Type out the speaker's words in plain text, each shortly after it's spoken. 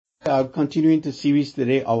continuing the series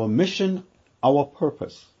today, Our Mission, Our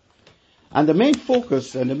Purpose. And the main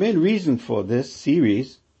focus and the main reason for this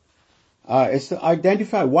series is to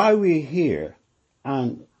identify why we're here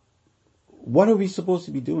and what are we supposed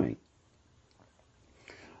to be doing.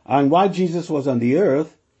 And while Jesus was on the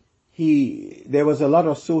earth, there was a lot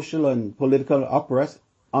of social and political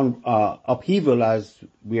upheaval as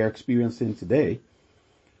we are experiencing today.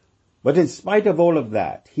 But in spite of all of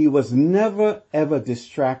that, he was never ever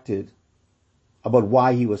distracted about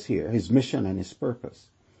why he was here, his mission and his purpose.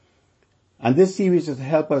 And this series is to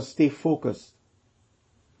help us stay focused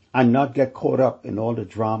and not get caught up in all the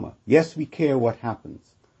drama. Yes, we care what happens,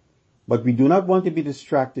 but we do not want to be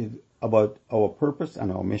distracted about our purpose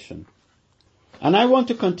and our mission. And I want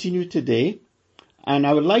to continue today, and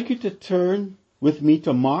I would like you to turn with me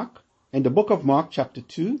to Mark, in the book of Mark chapter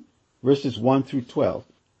 2, verses 1 through 12.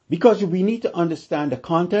 Because we need to understand the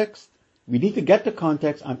context, we need to get the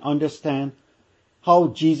context and understand how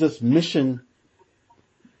Jesus' mission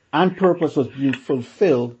and purpose was being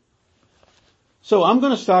fulfilled. So I'm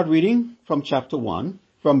going to start reading from chapter 1,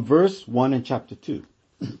 from verse 1 in chapter 2.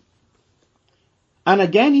 And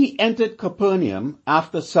again he entered Capernaum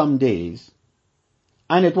after some days,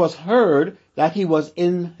 and it was heard that he was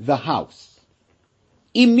in the house.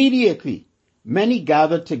 Immediately many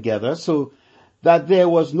gathered together, so that there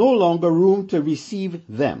was no longer room to receive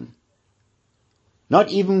them, not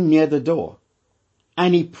even near the door.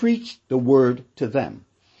 And he preached the word to them.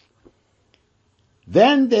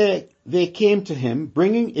 Then they came to him,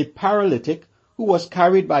 bringing a paralytic who was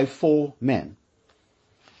carried by 4 men.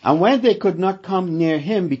 And when they could not come near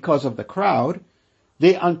him because of the crowd,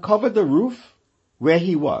 they uncovered the roof where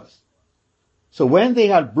he was. So when they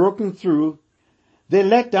had broken through, they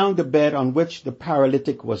let down the bed on which the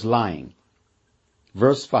paralytic was lying.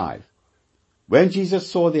 Verse 5. When Jesus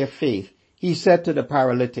saw their faith, he said to the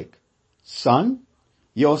paralytic, "Son,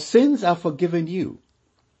 your sins are forgiven you."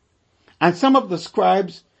 And some of the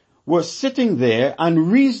scribes were sitting there and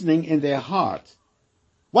reasoning in their hearts,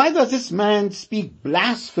 "Why does this man speak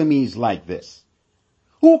blasphemies like this?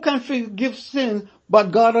 Who can forgive sin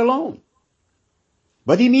but God alone?"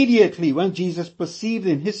 But immediately when Jesus perceived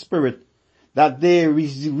in his spirit that they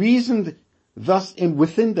reasoned thus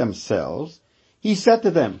within themselves, he said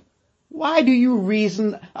to them, "Why do you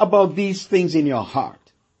reason about these things in your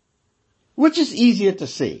heart? Which is easier to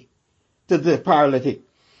say to the paralytic,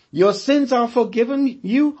 'Your sins are forgiven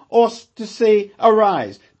you,' or to say,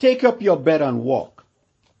 'Arise, take up your bed and walk'?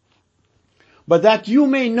 But that you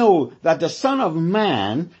may know that the Son of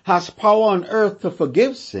Man has power on earth to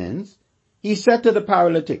forgive sins," he said to the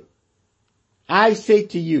paralytic, "I say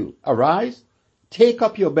to you, arise, take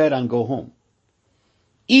up your bed and go home."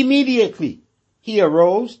 Immediately he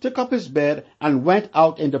arose, took up his bed, and went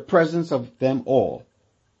out in the presence of them all,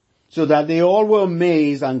 so that they all were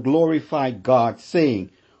amazed and glorified God, saying,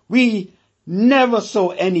 "We never saw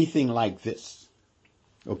anything like this."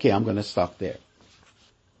 Okay, I'm going to stop there.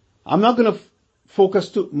 I'm not going to focus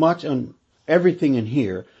too much on everything in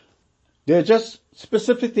here. There are just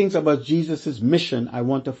specific things about Jesus' mission I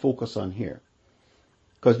want to focus on here,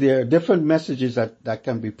 because there are different messages that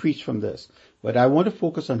can be preached from this, but I want to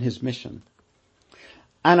focus on his mission.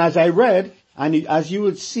 And as I read, and as you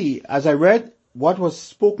would see, as I read what was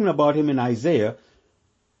spoken about him in Isaiah,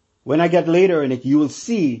 when I get later in it, you will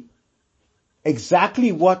see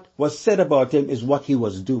exactly what was said about him is what he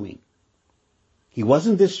was doing. He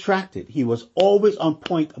wasn't distracted. He was always on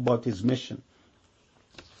point about his mission.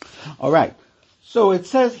 All right. So it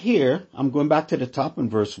says here, I'm going back to the top in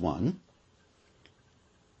verse 1.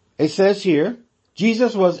 It says here,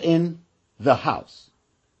 Jesus was in the house.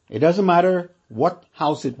 It doesn't matter what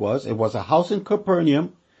house it was. It was a house in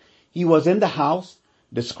Capernaum. He was in the house.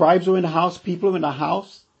 The scribes were in the house. People were in the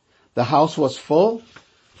house. The house was full.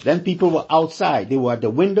 Then people were outside. They were at the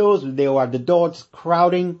windows. They were at the doors,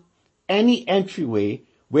 crowding any entryway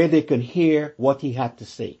where they could hear what he had to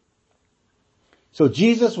say. So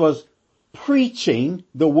Jesus was preaching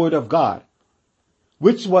the word of God,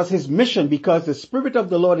 which was his mission, because the Spirit of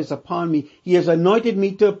the Lord is upon me. He has anointed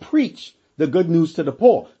me to preach the good news to the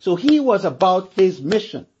poor. So he was about his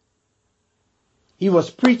mission. He was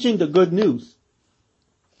preaching the good news.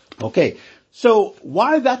 Okay. So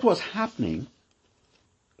while that was happening,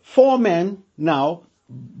 4 men now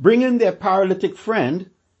bringing their paralytic friend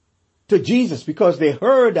to Jesus, because they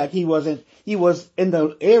heard that he was in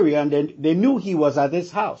the area, and they knew he was at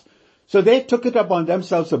his house. So they took it upon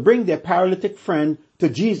themselves to bring their paralytic friend to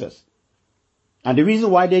Jesus. And the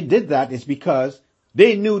reason why they did that is because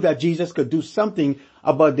they knew that Jesus could do something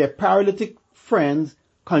about their paralytic friend's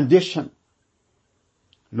condition.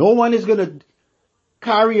 No one is going to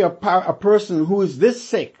carry a person who is this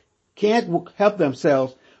sick, can't help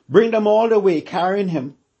themselves, bring them all the way carrying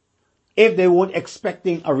him if they weren't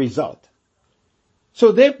expecting a result?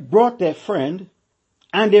 So they brought their friend,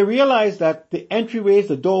 and they realized that the entryways,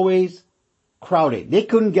 the doorways, crowded. They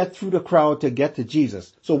couldn't get through the crowd to get to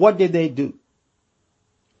Jesus. So what did they do?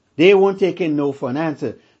 They weren't taking no for an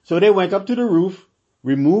answer. So they went up to the roof,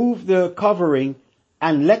 removed the covering,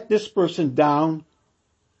 and let this person down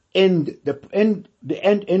inside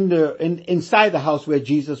the house where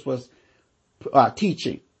Jesus was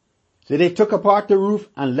teaching. So they took apart the roof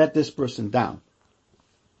and let this person down.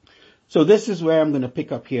 So this is where I'm going to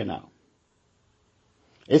pick up here now.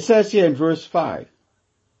 It says here in verse 5,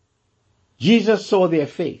 Jesus saw their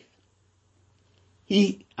faith.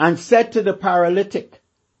 And said to the paralytic,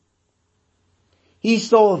 he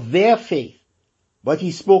saw their faith, but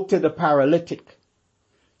he spoke to the paralytic.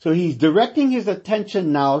 So he's directing his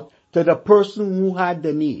attention now to the person who had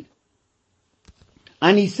the need.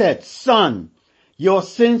 And he said, son, your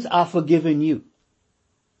sins are forgiven you.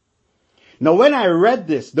 Now when I read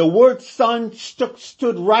this, the word son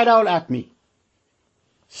stood right out at me.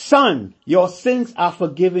 Son, your sins are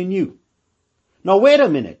forgiven you. Now wait a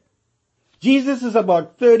minute. Jesus is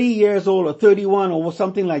about 30 years old or 31 or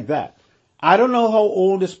something like that. I don't know how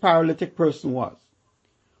old this paralytic person was.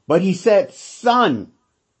 But he said, son,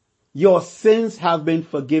 your sins have been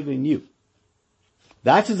forgiven you.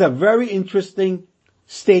 That is a very interesting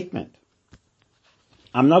statement.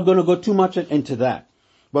 I'm not going to go too much into that.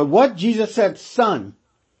 But what Jesus said, son,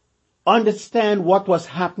 understand what was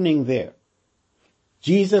happening there.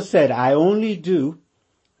 Jesus said, I only do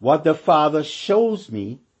what the Father shows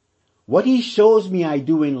me. What he shows me I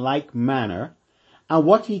do in like manner. And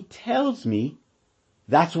what he tells me,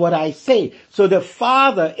 that's what I say. So the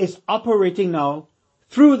Father is operating now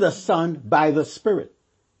through the Son by the Spirit.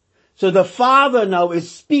 So the Father now is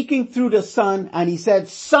speaking through the Son, and he said,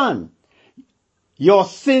 son, your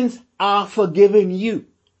sins are forgiven you.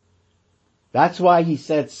 That's why he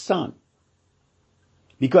said son.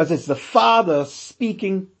 Because it's the Father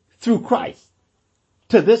speaking through Christ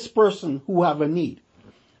to this person who have a need.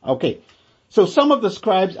 Okay. So some of the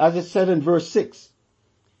scribes, as it said in verse 6,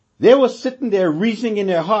 they were sitting there reasoning in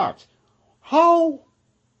their hearts, who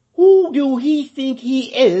do he think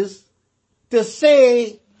he is to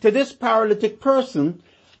say to this paralytic person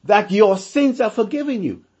that your sins are forgiven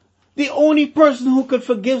you? The only person who could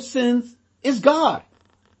forgive sins is God.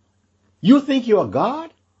 You think you're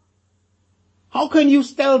God? How can you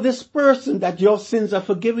tell this person that your sins are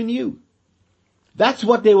forgiven you? That's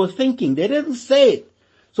what they were thinking. They didn't say it.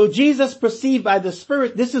 So Jesus perceived by the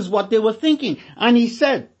Spirit, this is what they were thinking. And he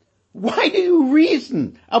said, why do you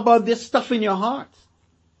reason about this stuff in your hearts?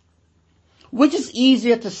 Which is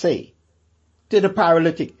easier to say to the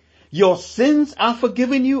paralytic, your sins are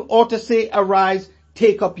forgiven you, or to say, arise,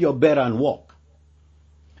 take up your bed and walk?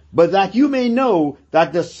 But that you may know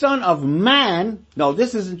that the Son of Man, now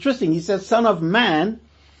this is interesting, he says Son of Man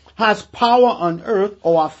has power on earth,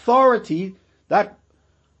 or authority that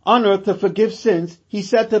on earth to forgive sins. He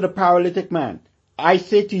said to the paralytic man, I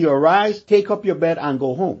say to you, arise, take up your bed and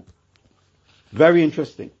go home. Very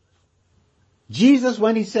interesting. Jesus,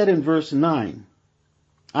 when he said in verse 9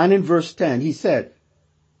 and in verse 10, he said,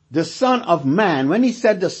 the Son of Man, when he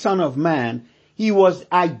said the Son of Man, he was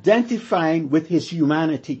identifying with his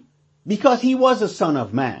humanity because he was a Son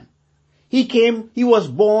of Man. He was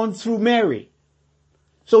born through Mary.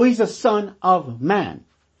 So he's a Son of Man.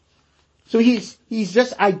 So he's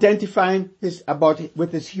just identifying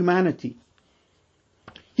with his humanity.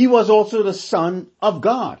 He was also the Son of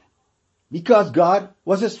God because God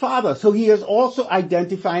was his Father. So he is also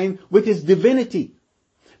identifying with his divinity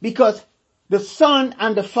because the Son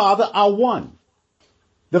and the Father are one.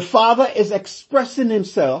 The Father is expressing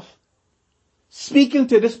himself, speaking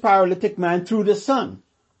to this paralytic man through the Son.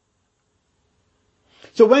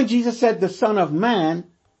 So when Jesus said the Son of Man,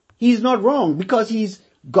 he's not wrong because he's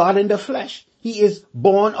God in the flesh. He is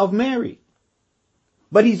born of Mary.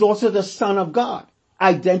 But he's also the Son of God,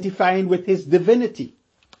 identifying with his divinity.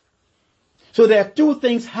 So there are two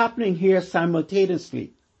things happening here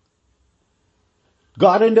simultaneously.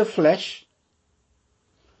 God in the flesh,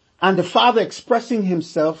 and the Father expressing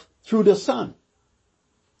himself through the Son.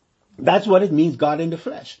 That's what it means, God in the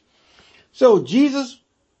flesh. So Jesus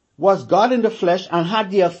was God in the flesh and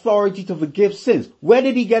had the authority to forgive sins. Where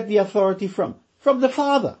did he get the authority from? From the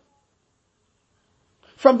Father.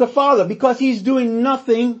 From the Father, because he's doing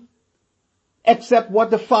nothing except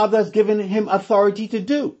what the Father has given him authority to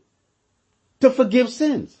do. To forgive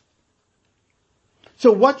sins.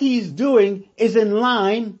 So what he's doing is in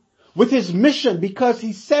line with his mission, because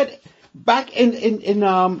he said back in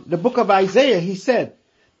the book of Isaiah, he said,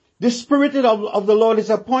 the Spirit of the Lord is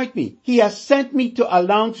upon me. He has sent me to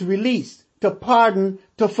announce release, to pardon,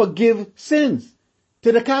 to forgive sins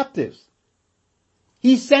to the captives.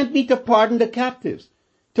 He sent me to pardon the captives,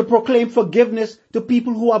 to proclaim forgiveness to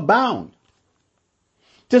people who are bound,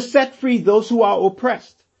 to set free those who are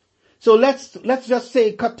oppressed. So let's just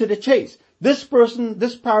say, cut to the chase. This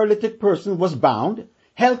paralytic person was bound,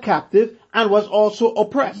 held captive, and was also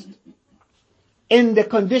oppressed. In the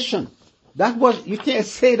condition, you can't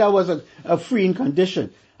say that was a freeing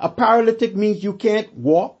condition. A paralytic means you can't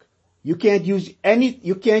walk, you can't use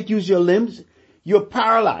your limbs, you're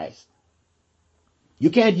paralyzed. You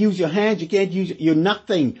can't use your hands, you're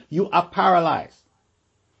nothing, you are paralyzed.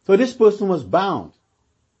 So this person was bound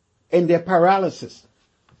in their paralysis.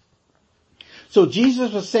 So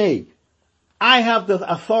Jesus was saying, I have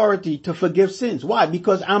the authority to forgive sins. Why?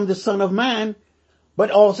 Because I'm the Son of Man, but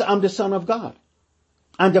also I'm the Son of God.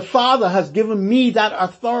 And the Father has given me that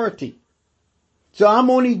authority. So I'm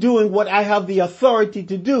only doing what I have the authority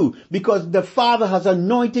to do because the Father has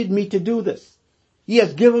anointed me to do this. He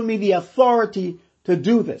has given me the authority to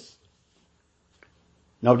do this.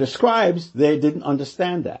 Now the scribes, they didn't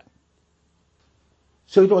understand that.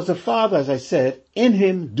 So it was the Father, as I said, in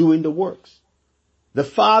him doing the works. The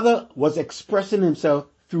Father was expressing himself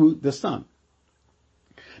through the Son.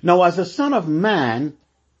 Now as a Son of Man,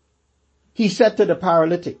 he said to the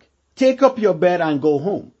paralytic, take up your bed and go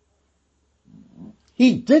home.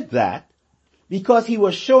 He did that because he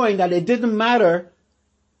was showing that it didn't matter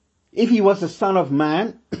if he was the Son of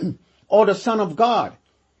Man or the Son of God.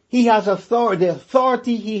 He has authority. The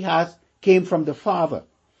authority he has came from the Father.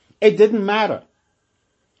 It didn't matter.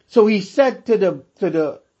 So he said to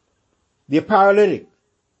the paralytic,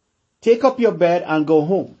 take up your bed and go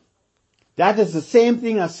home. That is the same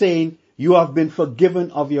thing as saying you have been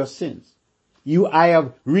forgiven of your sins. I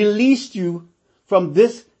have released you from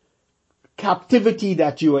this captivity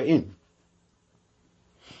that you are in.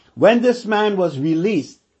 When this man was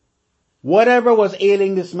released, whatever was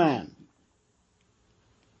ailing this man,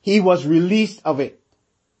 he was released of it.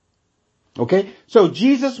 Okay? So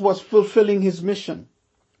Jesus was fulfilling his mission.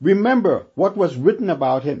 Remember what was written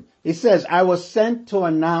about him. It says, I was sent to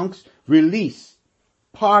announce release,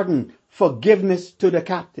 pardon, forgiveness to the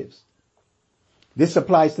captives. This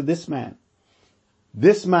applies to this man.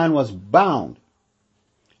 This man was bound.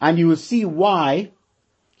 And you will see why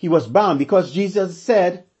he was bound. Because Jesus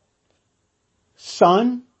said,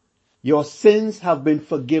 son, your sins have been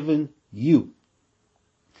forgiven you.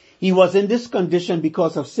 He was in this condition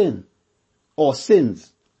because of sin or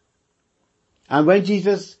sins. And when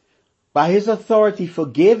Jesus, by his authority,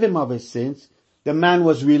 forgave him of his sins, the man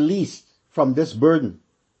was released from this burden.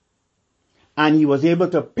 And he was able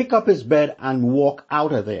to pick up his bed and walk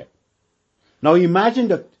out of there. Now imagine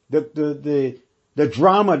the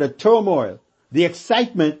drama, the turmoil, the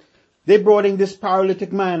excitement. They brought in this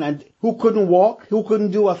paralytic man and who couldn't walk, who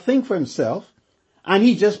couldn't do a thing for himself. And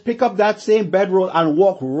he just picked up that same bedroll and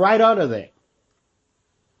walked right out of there.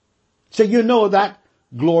 So you know that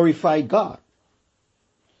glorified God.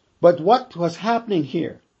 But what was happening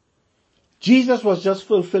here? Jesus was just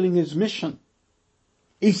fulfilling his mission.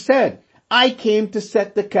 He said, I came to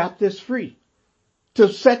set the captives free,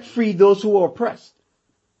 to set free those who are oppressed.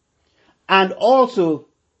 And also,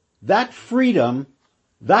 that freedom,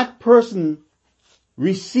 that person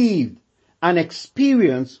received and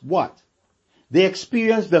experienced what? They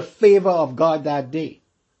experienced the favor of God that day.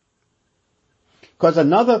 Because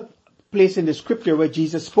another place in the scripture where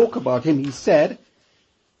Jesus spoke about him, he said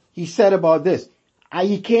about this,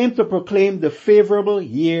 he came to proclaim the favorable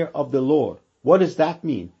year of the Lord. What does that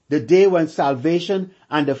mean? The day when salvation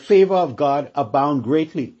and the favor of God abound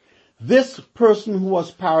greatly. This person who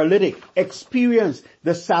was paralytic experienced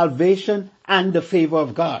the salvation and the favor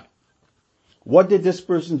of God. What did this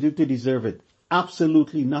person do to deserve it?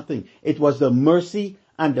 Absolutely nothing. It was the mercy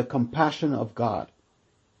and the compassion of God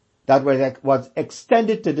that was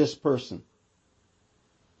extended to this person.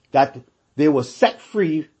 That they were set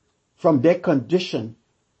free from their condition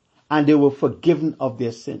and they were forgiven of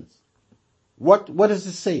their sins. What does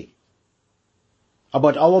it say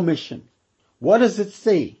about our mission? What does it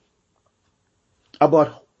say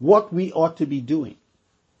about what we ought to be doing?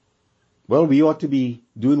 Well, we ought to be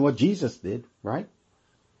doing what Jesus did, right?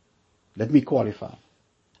 Let me qualify.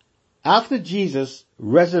 After Jesus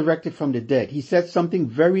resurrected from the dead, he said something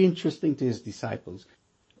very interesting to his disciples.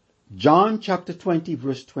 John chapter 20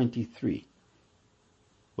 verse 23.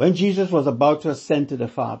 When Jesus was about to ascend to the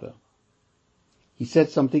Father, he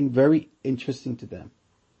said something very interesting to them.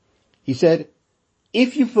 He said,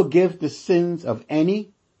 if you forgive the sins of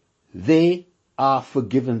any, they are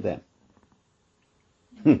forgiven them.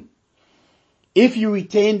 If you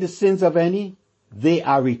retain the sins of any, they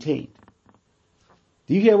are retained.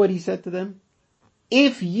 Do you hear what he said to them?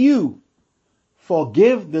 If you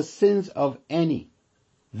forgive the sins of any,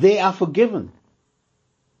 they are forgiven.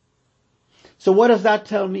 So what does that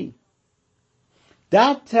tell me?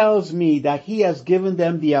 That tells me that he has given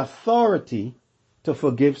them the authority to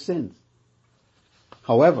forgive sins.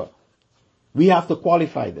 However, we have to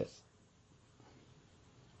qualify this.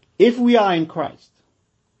 If we are in Christ,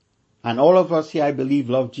 and all of us here, I believe,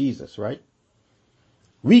 love Jesus, right?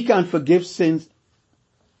 We can forgive sins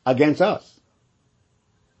against us.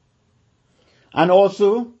 And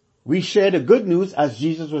also, we share the good news as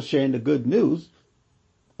Jesus was sharing the good news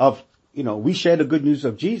of, we share the good news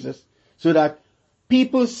of Jesus so that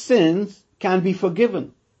people's sins can be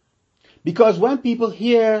forgiven. Because when people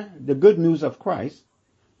hear the good news of Christ,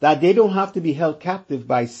 that they don't have to be held captive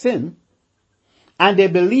by sin, and they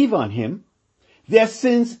believe on him, their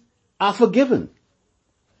sins are forgiven.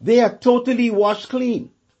 They are totally washed clean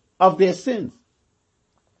of their sins.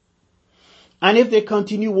 And if they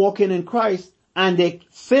continue walking in Christ and they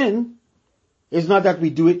sin, it's not that we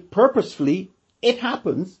do it purposefully, it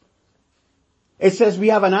happens. It says we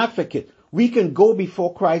have an advocate. We can go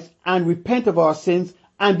before Christ and repent of our sins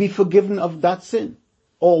and be forgiven of that sin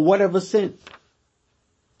or whatever sin.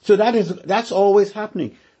 So that's always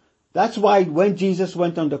happening. That's why when Jesus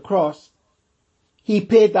went on the cross, he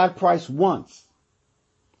paid that price once,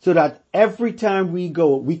 so that every time we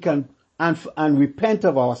go, we can and repent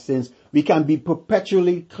of our sins, we can be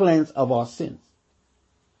perpetually cleansed of our sins.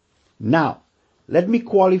 Now, let me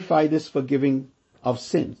qualify this forgiving of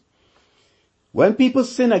sins. When people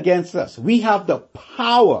sin against us, we have the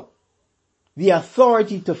power, the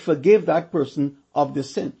authority to forgive that person of the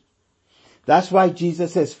sin. That's why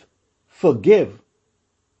Jesus says, forgive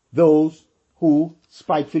those who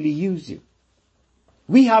spitefully use you.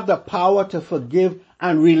 We have the power to forgive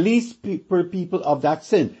and release people of that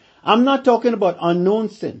sin. I'm not talking about unknown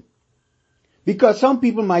sin. Because some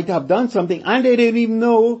people might have done something and they didn't even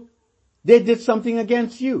know they did something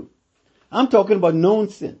against you. I'm talking about known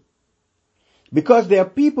sin. Because there are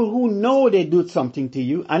people who know they did something to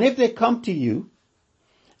you, and if they come to you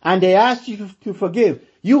and they ask you to forgive,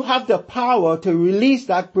 you have the power to release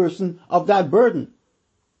that person of that burden.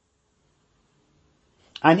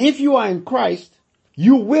 And if you are in Christ,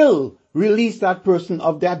 you will release that person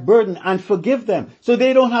of that burden and forgive them so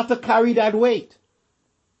they don't have to carry that weight.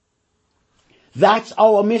 That's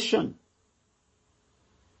our mission.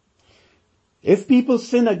 If people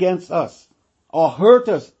sin against us or hurt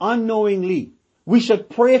us unknowingly, we should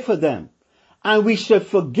pray for them and we should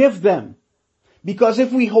forgive them. Because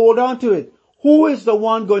if we hold on to it, who is the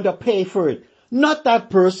one going to pay for it? Not that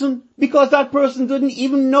person, because that person didn't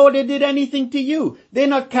even know they did anything to you. They're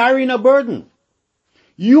not carrying a burden.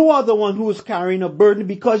 You are the one who is carrying a burden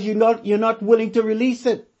because you're not willing to release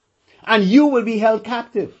it. And you will be held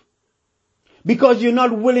captive because you're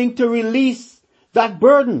not willing to release that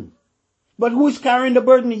burden. But who's carrying the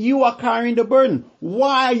burden? You are carrying the burden.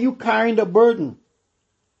 Why are you carrying the burden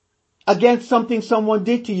against something someone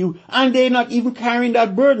did to you? And they're not even carrying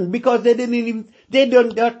that burden because they did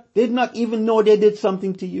not even know they did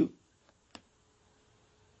something to you.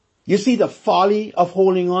 You see the folly of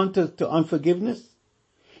holding on to unforgiveness?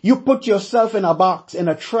 You put yourself in a box, in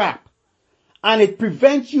a trap, and it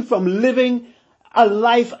prevents you from living a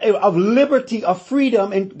life of liberty, of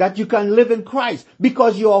freedom, and that you can live in Christ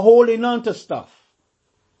because you are holding on to stuff.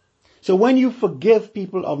 So when you forgive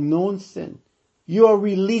people of known sin, you are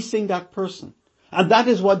releasing that person. And that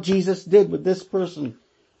is what Jesus did with this person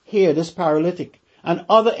here, this paralytic, and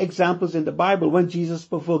other examples in the Bible when Jesus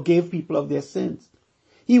forgave people of their sins.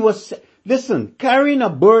 Carrying a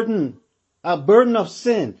burden of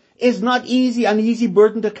sin is not an easy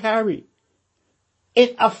burden to carry.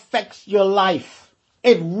 It affects your life.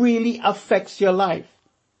 It really affects your life.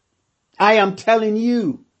 I am telling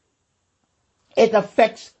you, it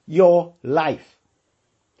affects your life.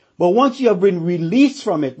 But once you have been released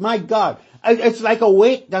from it, my God, it's like a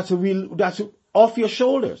weight that's off your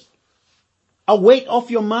shoulders. A weight off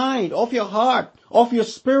your mind, off your heart, off your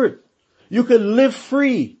spirit. You can live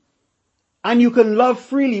free. And you can love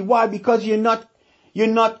freely. Why? Because you're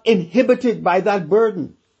not inhibited by that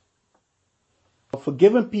burden.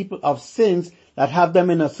 Forgiving people of sins that have them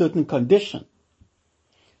in a certain condition.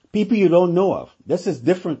 People you don't know of. This is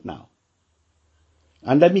different now.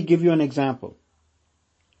 And let me give you an example.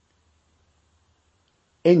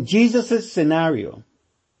 In Jesus' scenario,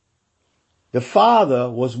 the Father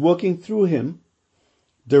was working through him,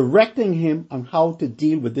 directing him on how to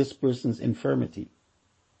deal with this person's infirmity.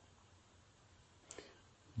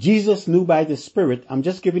 Jesus knew by the Spirit. I'm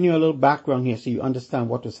just giving you a little background here so you understand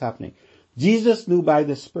what was happening. Jesus knew by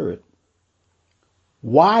the Spirit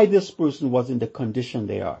why this person was in the condition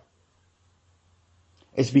they are.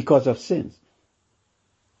 It's because of sins.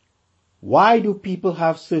 Why do people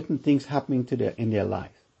have certain things happening in their life?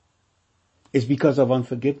 It's because of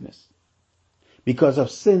unforgiveness. Because of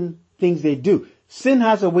sin, things they do. Sin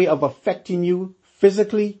has a way of affecting you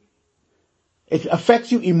physically. It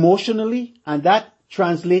affects you emotionally, and that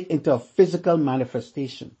translates into a physical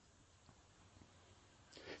manifestation.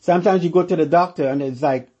 Sometimes you go to the doctor and it's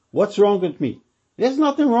like, what's wrong with me? There's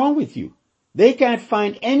nothing wrong with you. They can't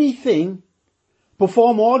find anything,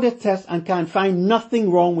 perform all the tests and can't find nothing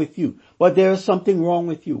wrong with you. But there is something wrong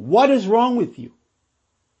with you. What is wrong with you?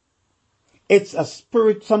 It's a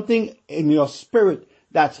spirit, something in your spirit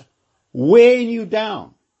that's weighing you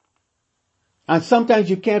down. And sometimes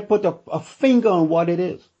you can't put a finger on what it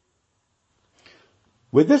is.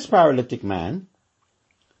 With this paralytic man,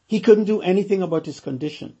 he couldn't do anything about his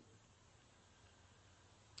condition.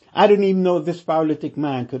 I don't even know if this paralytic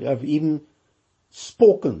man could have even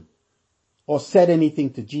spoken or said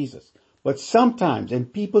anything to Jesus. But sometimes in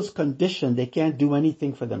people's condition, they can't do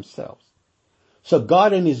anything for themselves. So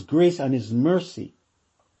God in His grace and His mercy,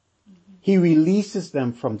 He releases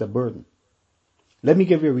them from the burden. Let me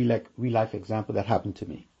give you a real life example that happened to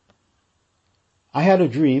me. I had a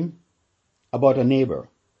dream about a neighbor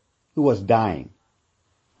who was dying.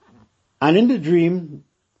 And in the dream,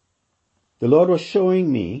 the Lord was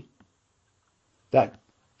showing me that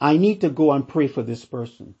I need to go and pray for this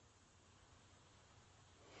person.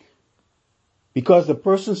 Because the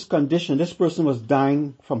person's condition, this person was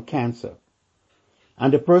dying from cancer.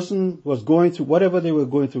 And the person was going through whatever they were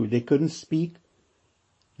going through. They couldn't speak.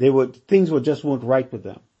 Things just weren't right with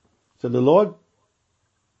them. So the Lord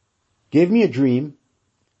gave me a dream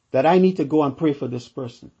that I need to go and pray for this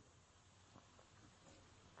person.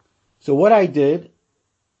 So what I did,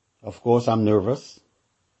 of course, I'm nervous.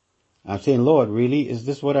 I'm saying, Lord, really? Is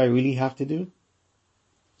this what I really have to do?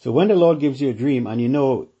 So when the Lord gives you a dream and you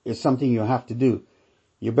know it's something you have to do,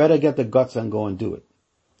 you better get the guts and go and do it.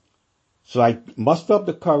 So I mustered up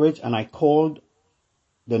the courage and I called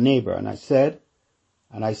the neighbor and I said,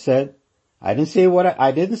 I didn't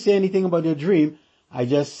say anything about your dream. I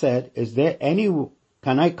just said,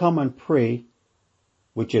 can I come and pray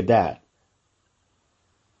with your dad?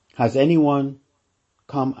 Has anyone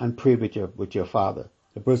come and pray with your father?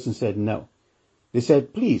 The person said no. They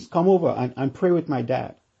said, please come over and pray with my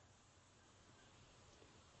dad.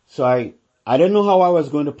 So I didn't know how I was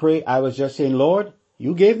going to pray. I was just saying, Lord,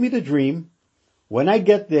 you gave me the dream. When I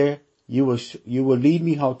get there, you will lead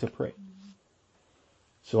me how to pray.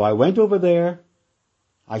 So I went over there.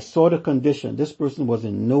 I saw the condition. This person was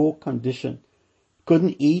in no condition.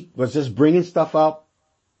 Couldn't eat, was just bringing stuff up,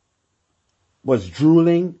 was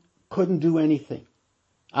drooling, couldn't do anything.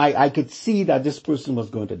 I could see that this person was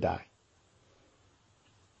going to die.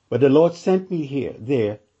 But the Lord sent me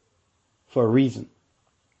there for a reason.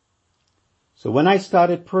 So when I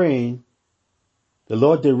started praying, the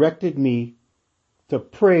Lord directed me to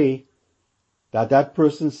pray that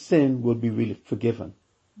person's sin will be really forgiven.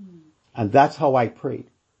 And that's how I prayed.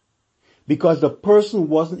 Because the person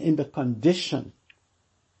wasn't in the condition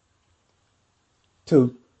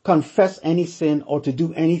to confess any sin or to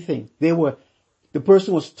do anything. The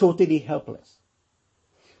person was totally helpless.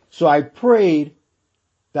 So I prayed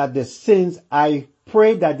that their sins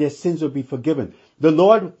would be forgiven. The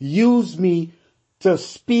Lord used me to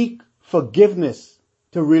speak forgiveness,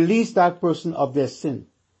 to release that person of their sin.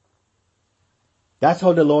 That's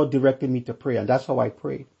how the Lord directed me to pray, and that's how I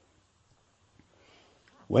prayed.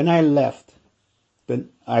 When I left,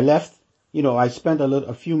 I spent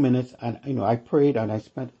a few minutes and, I prayed and I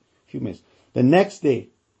spent a few minutes. The next day,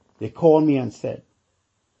 they called me and said,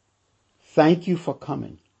 thank you for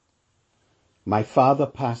coming. My father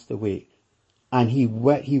passed away and he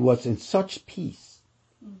was in such peace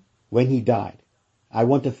when he died. I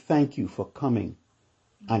want to thank you for coming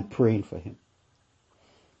and praying for him.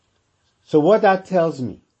 So what that tells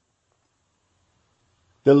me,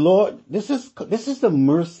 the Lord, this is the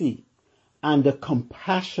mercy and the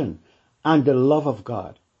compassion and the love of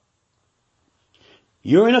God.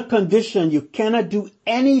 You're in a condition you cannot do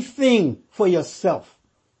anything for yourself.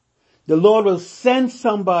 The Lord will send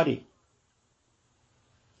somebody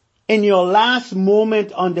in your last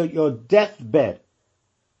moment under your deathbed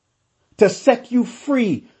to set you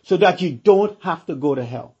free so that you don't have to go to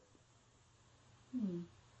hell.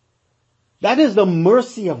 That is the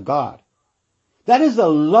mercy of God. That is the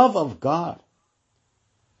love of God.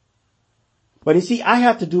 But you see, I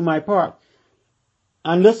have to do my part.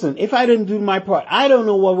 And listen, if I didn't do my part, I don't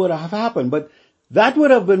know what would have happened, but that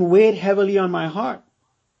would have been weighed heavily on my heart.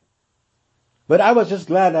 But I was just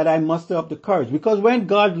glad that I mustered up the courage, because when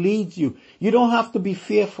God leads you, you don't have to be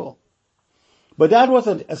fearful. But that was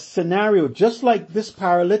a scenario just like this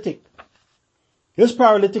paralytic. This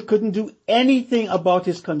paralytic couldn't do anything about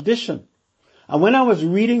his condition. And when I was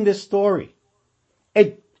reading this story,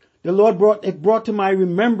 the Lord brought to my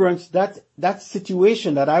remembrance that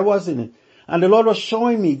situation that I was in. And the Lord was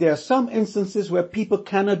showing me there are some instances where people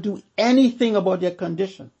cannot do anything about their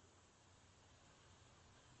condition.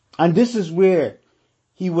 And this is where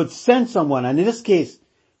he would send someone. And in this case,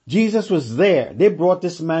 Jesus was there. They brought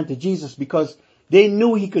this man to Jesus because they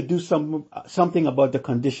knew he could do something about the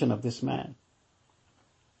condition of this man.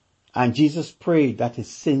 And Jesus prayed that his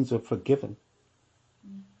sins were forgiven.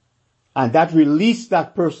 And that released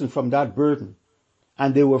that person from that burden.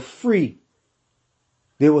 And they were free.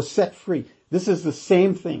 They were set free. This is the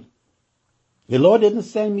same thing. The Lord didn't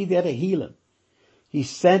send me there to heal him. He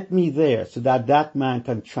sent me there so that that man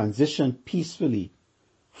can transition peacefully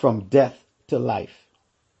from death to life.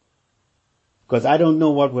 Because I don't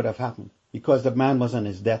know what would have happened, because the man was on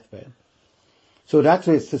his deathbed. So that's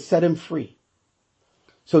it, to set him free.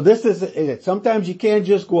 So this is it. Sometimes you can't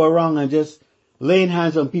just go around and just laying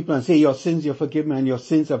hands on people and say, your sins you're forgiven and your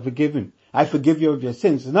sins are forgiven. I forgive you of your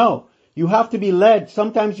sins. No, you have to be led.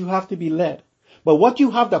 Sometimes you have to be led. But what you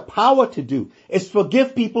have the power to do is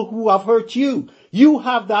forgive people who have hurt you. You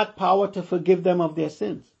have that power to forgive them of their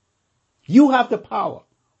sins. You have the power.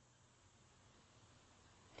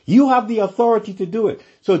 You have the authority to do it.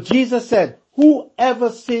 So Jesus said, whoever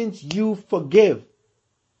sins you forgive,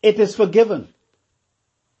 it is forgiven.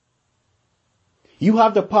 You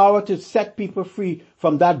have the power to set people free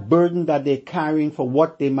from that burden that they're carrying for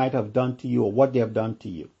what they might have done to you or what they have done to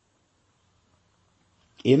you.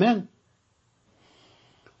 Amen.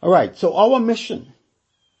 All right. So our mission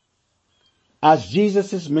as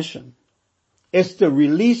Jesus' mission is to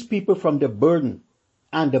release people from the burden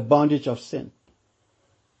and the bondage of sin.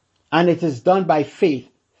 And it is done by faith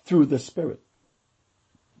through the Spirit.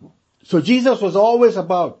 So Jesus was always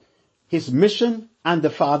about his mission and the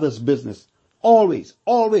Father's business. Always,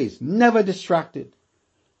 always, never distracted.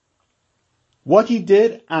 What he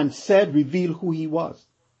did and said revealed who he was.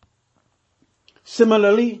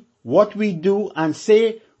 Similarly, what we do and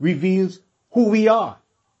say reveals who we are,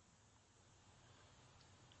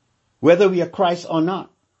 whether we are Christ or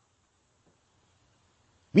not.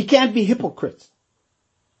 We can't be hypocrites.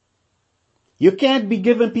 You can't be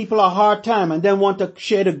giving people a hard time and then want to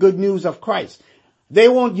share the good news of Christ.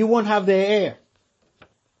 You won't have their ear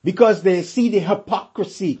because they see the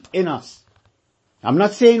hypocrisy in us. I'm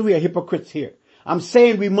not saying we are hypocrites here. I'm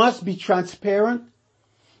saying we must be transparent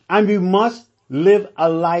and we must live a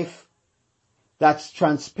life that's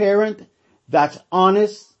transparent, that's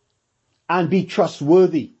honest, and be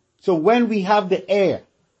trustworthy. So when we have the ear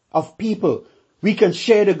of people, we can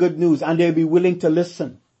share the good news and they'll be willing to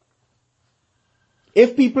listen.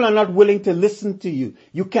 If people are not willing to listen to you,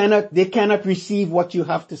 they cannot receive what you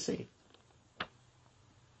have to say.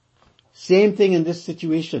 Same thing in this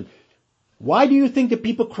situation. Why do you think the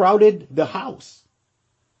people crowded the house?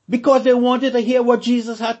 Because they wanted to hear what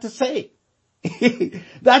Jesus had to say.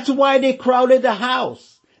 That's why they crowded the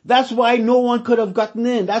house. That's why no one could have gotten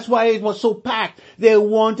in. That's why it was so packed. They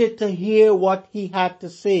wanted to hear what he had to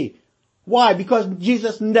say. Why? Because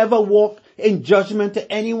Jesus never walked in judgment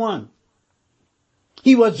to anyone.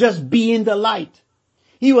 He was just being the light.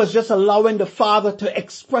 He was just allowing the Father to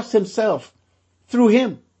express himself through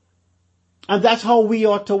him. And that's how we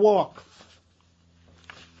ought to walk.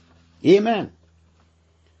 Amen.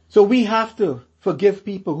 So we have to forgive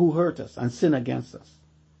people who hurt us and sin against us.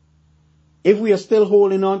 If we are still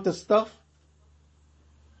holding on to stuff,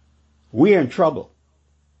 we're in trouble.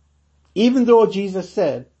 Even though Jesus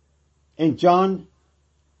said in John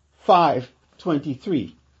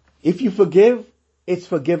 5:23, if you forgive, it's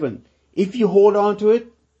forgiven. If you hold on to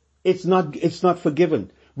it, it's not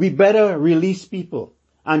forgiven. We better release people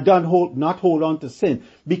and not hold on to sin.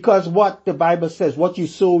 Because what the Bible says, what you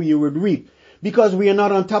sow, you would reap. Because we are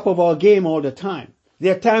not on top of our game all the time.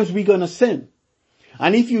 There are times we're going to sin.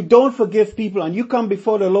 And if you don't forgive people and you come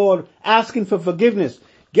before the Lord asking for forgiveness,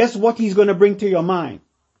 guess what he's going to bring to your mind?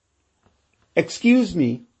 Excuse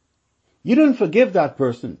me, you didn't forgive that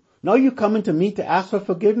person. Now you're coming to me to ask for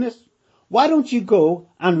forgiveness? Why don't you go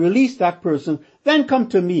and release that person, then come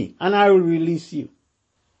to me and I will release you.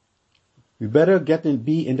 We better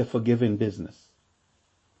be in the forgiving business.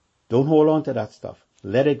 Don't hold on to that stuff.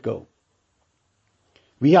 Let it go.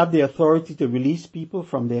 We have the authority to release people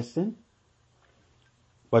from their sin.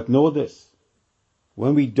 But know this.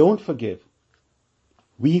 When we don't forgive,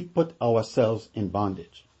 we put ourselves in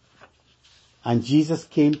bondage. And Jesus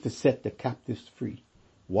came to set the captives free.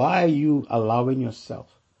 Why are you allowing yourself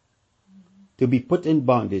to be put in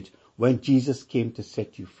bondage when Jesus came to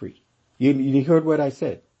set you free? You heard what I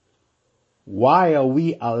said. Why are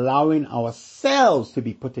we allowing ourselves to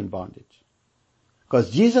be put in bondage?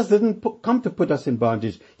 Because Jesus didn't come to put us in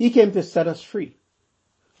bondage. He came to set us free.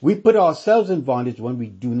 We put ourselves in bondage when we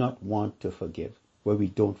do not want to forgive, when we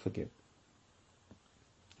don't forgive.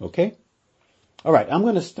 Okay? All right, I'm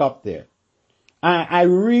going to stop there. I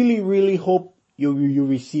really, really hope you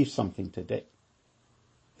receive something today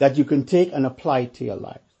that you can take and apply to your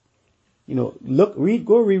life.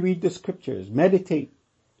 Go reread the scriptures, meditate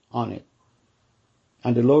on it,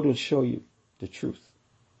 and the Lord will show you the truth.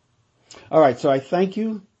 All right, so I thank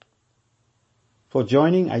you for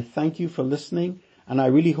joining. I thank you for listening, and I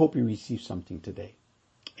really hope you receive something today.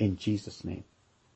 In Jesus' name.